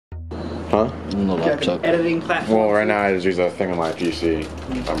Huh? On the laptop. Editing platform. Well, right now I just use that thing on my PC.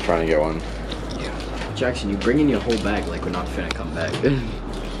 I'm trying to get one. Jackson, you bring in your whole bag like we're not finna come back.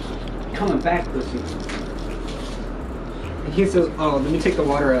 Coming back, pussy. He says, oh, let me take the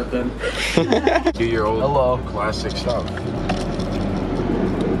water out then. Do your old Hello. classic stuff.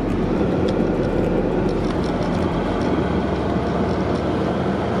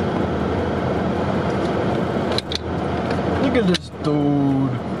 Look at this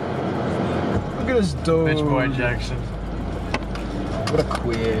dude. Look at this dude. Bitch boy Jackson. What a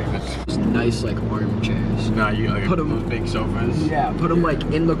queer. These nice like armchairs. Nah, you like Put those 'em- big sofas. Yeah, put them like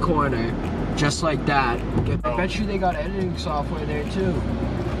in the corner, just like that. I Oh. bet you they got editing software there too.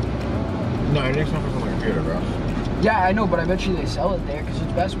 No, it makes nothing from my computer, bro. Yeah, I know, but I bet you they sell it there because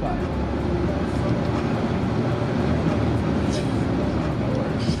it's Best Buy.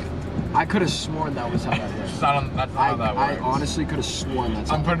 I could have sworn that was how that worked. That's not how that I works. honestly could have sworn that's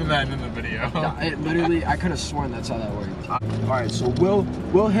how I'm putting that in the video. I could have sworn that's how that worked. Alright, so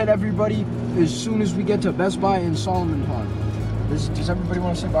we'll hit everybody as soon as we get to Best Buy in Solomon Pond. Does everybody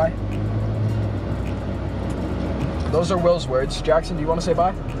want to say bye? Those are Will's words. Jackson, do you want to say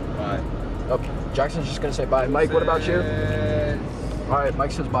bye? Bye. Oh, Jackson's just gonna say bye. Mike, what about you? Alright,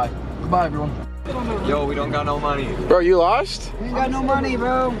 Mike says bye. Goodbye, everyone. Yo, we don't got no money. Bro, you lost? We ain't got no money,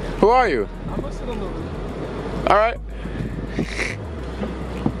 bro. Who are you? Alright.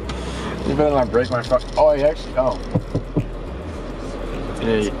 You better not break my fuck. Oh, he actually. Oh.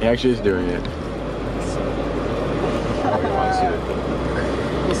 Yeah, he actually is doing it.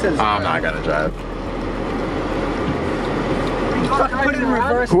 He says, I'm not gonna drive. put it in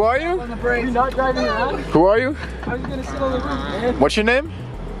reverse. Who are you? On the brakes. You're not driving around? Who are you? I was gonna sit on the roof, man. What's your name?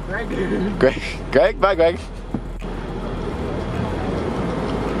 Greg. Greg. Greg? Bye, Greg.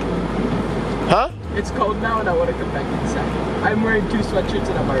 Huh? It's cold now and I want to come back inside. I'm wearing 2 sweatshirts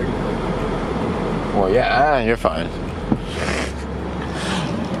and I'm already cold. Well, yeah, you're fine.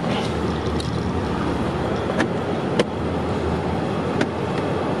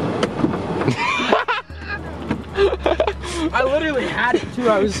 I literally had it too.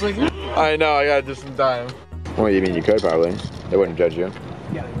 I was like, I know, I got it just in time. Well, you mean you could probably. They wouldn't judge you.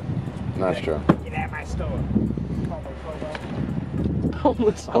 Yeah. That's true. Get at my store.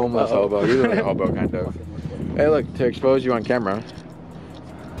 homeless. Homeless hobo. You look like a hobo, kind of. Hey, look, to expose you on camera.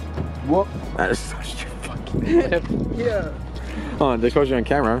 Whoop. That is such a fucking. Yeah. Hold on, to expose you on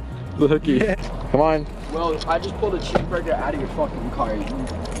camera. Looky. Come on. Well, I just pulled a cheeseburger out of your fucking car.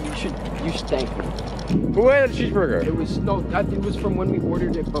 You stank me. Who ate a cheeseburger? It was it was from when we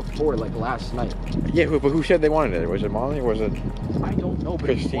ordered it before, like last night. Yeah, but who said they wanted it? Was it Molly or was it? I don't know, but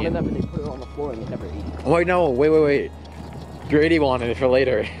it was one Christine. of them and they put it on the floor and they never ate it. Oh, wait, no, wait. Grady wanted it for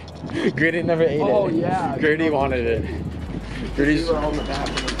later. Grady never ate it. Oh yeah. Grady wanted it. We were on the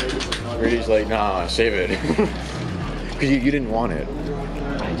bathroom and Grady was not. Grady's like, nah, save it. Because you didn't want it.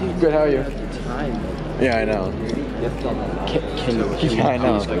 I didn't Good, how are you? at the time. Yeah, I know. Can you Yeah, I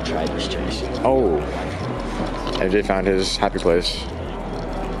know. please go try this, Chase? Oh. AJ found his happy place. I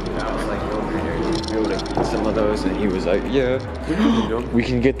was like, yo, Greener, you be able to get some of those? And he was like, yeah. We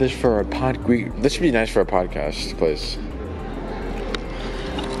can get this for our this would be nice for a podcast place.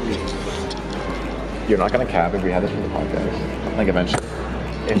 You're not gonna cap if we had this for the podcast. Like eventually.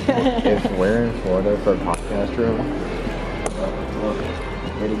 If we're in Florida for a podcast room.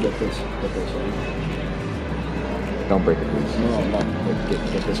 Ready, get this one. Don't break it, please. No, I'm not.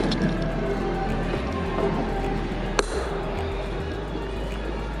 Get this one.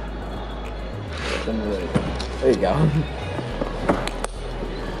 There you go.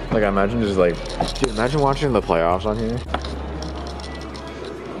 Like, I imagine just like, dude, imagine watching the playoffs on here.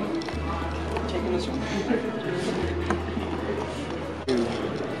 Taking this one.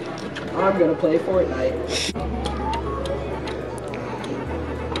 I'm gonna play Fortnite.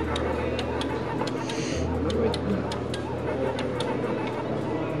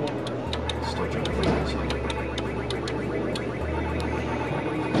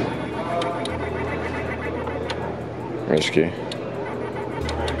 Risky.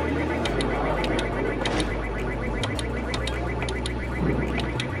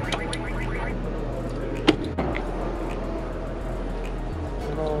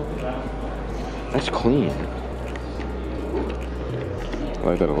 That's clean. I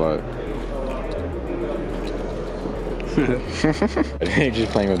like that a lot. He's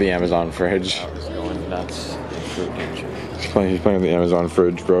just playing with the Amazon fridge. I was going nuts. He's playing with the Amazon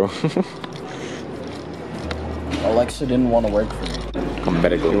fridge, bro. Alexa didn't want to work for me. I'm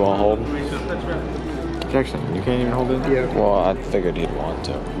better go. You want to hold? Jackson, you can't even hold it? Yeah. Well, I figured he'd want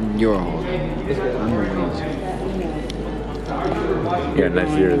to. You're holding. I'm holding. Yeah,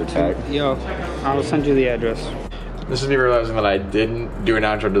 nice year to tag. Yo, I'll send you the address. This is me realizing that I didn't do an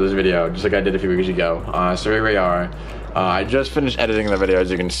outro to this video, just like I did a few weeks ago. So here we are. I just finished editing the video, as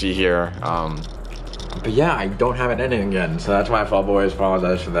you can see here. But yeah, I don't have an ending again, so that's my fault, boys.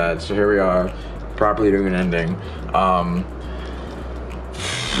 Apologize for that. So here we are, properly doing an ending.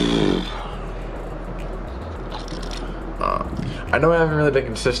 I know I haven't really been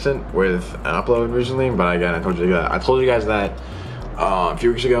consistent with an upload recently, but again, I told you guys that a few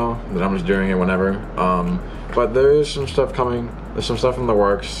weeks ago that I'm just doing it whenever. But there is some stuff coming. There's some stuff in the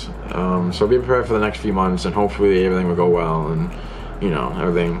works. So be prepared for the next few months, and hopefully everything will go well, and you know,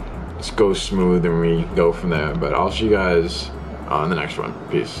 everything just goes smooth, and we go from there. But I'll see you guys in the next one.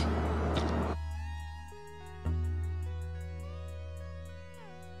 Peace.